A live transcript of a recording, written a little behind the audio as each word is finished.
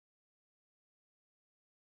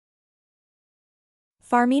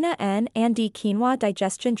Farmina N and D Quinoa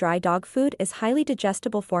Digestion dry dog food is highly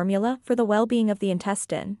digestible formula for the well-being of the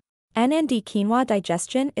intestine. N and D Quinoa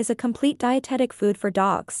Digestion is a complete dietetic food for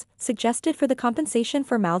dogs, suggested for the compensation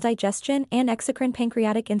for maldigestion and exocrine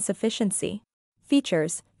pancreatic insufficiency.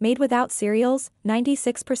 Features: made without cereals,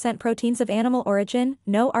 96% proteins of animal origin,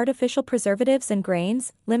 no artificial preservatives and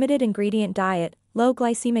grains, limited ingredient diet, low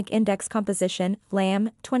glycemic index composition,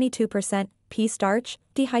 lamb, 22%, pea starch,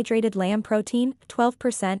 dehydrated lamb protein,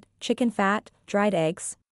 12%, chicken fat, dried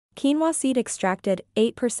eggs. Quinoa seed extracted,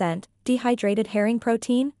 8%, dehydrated herring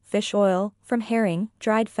protein, fish oil, from herring,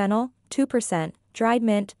 dried fennel, 2%, dried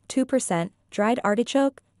mint, 2%, dried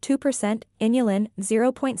artichoke, 2%, inulin,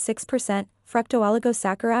 0.6%,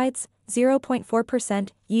 fructo-oligosaccharides, 0.4%,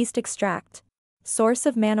 yeast extract. Source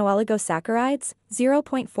of manno-oligo-saccharides,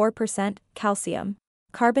 0.4%, calcium.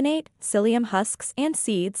 Carbonate, psyllium husks and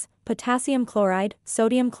seeds, potassium chloride,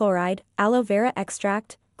 sodium chloride, aloe vera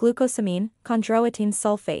extract, glucosamine, chondroitin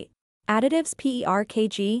sulfate. Additives per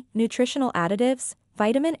kg, nutritional additives,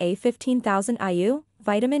 vitamin A 15,000 IU,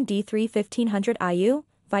 vitamin D3 1500 IU,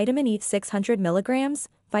 vitamin E 600 mg,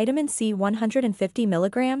 vitamin C 150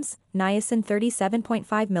 mg, niacin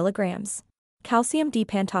 37.5 mg. Calcium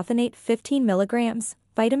D-pantothenate 15 mg,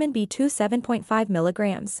 vitamin B2 7.5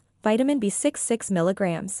 mg, vitamin B6 6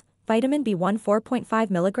 mg, vitamin B1 4.5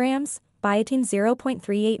 mg, biotin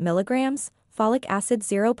 0.38 mg, folic acid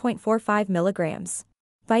 0.45 mg.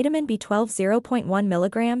 Vitamin B12 0.1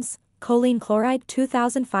 mg, choline chloride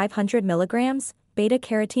 2500 mg,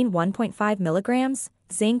 beta-carotene 1.5 mg,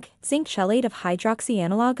 zinc chelate of hydroxy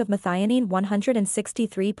analog of methionine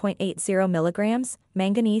 163.80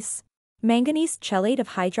 mg, manganese chelate of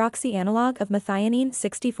hydroxy analog of methionine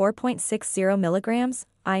 64.60 mg,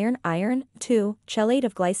 iron 2 chelate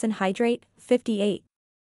of glycine hydrate 58.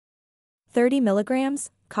 30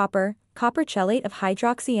 mg, copper chelate of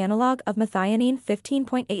hydroxy analog of methionine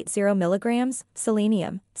 15.80 mg,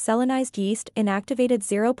 selenium, selenized yeast inactivated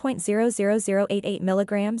 0.00088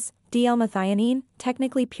 mg, DL-methionine,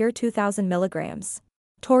 technically pure 2000 mg.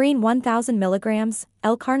 Taurine 1000 mg,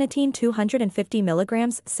 L-carnitine 250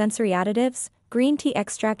 mg, sensory additives, green tea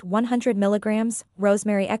extract 100 mg,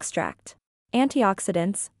 rosemary extract.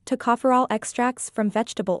 Antioxidants, tocopherol extracts from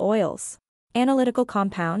vegetable oils. Analytical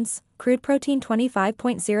compounds, crude protein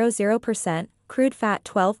 25.00%, crude fat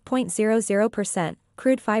 12.00%,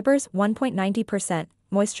 crude fibers 1.90%,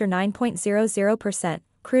 moisture 9.00%,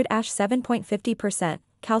 crude ash 7.50%,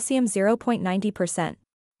 calcium 0.90%,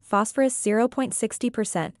 phosphorus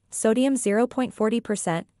 0.60%, sodium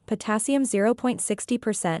 0.40%, potassium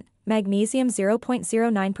 0.60%, magnesium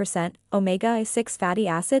 0.09%, omega-6 fatty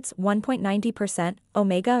acids 1.90%,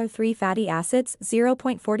 omega-3 fatty acids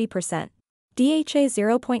 0.40%. DHA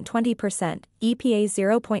 0.20%, EPA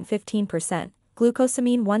 0.15%,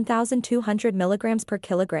 glucosamine 1200 mg per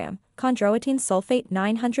kilogram, chondroitin sulfate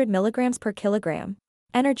 900 mg per kilogram.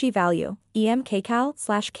 Energy value, EM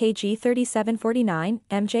kcal/kg 3749,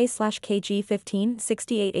 MJ/kg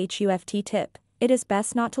 1568 HUFT Tip. It is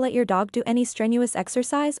best not to let your dog do any strenuous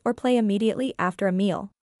exercise or play immediately after a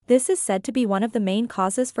meal. This is said to be one of the main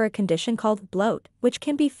causes for a condition called bloat, which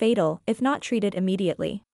can be fatal if not treated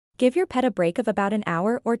immediately. Give your pet a break of about an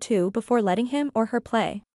hour or two before letting him or her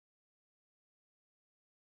play.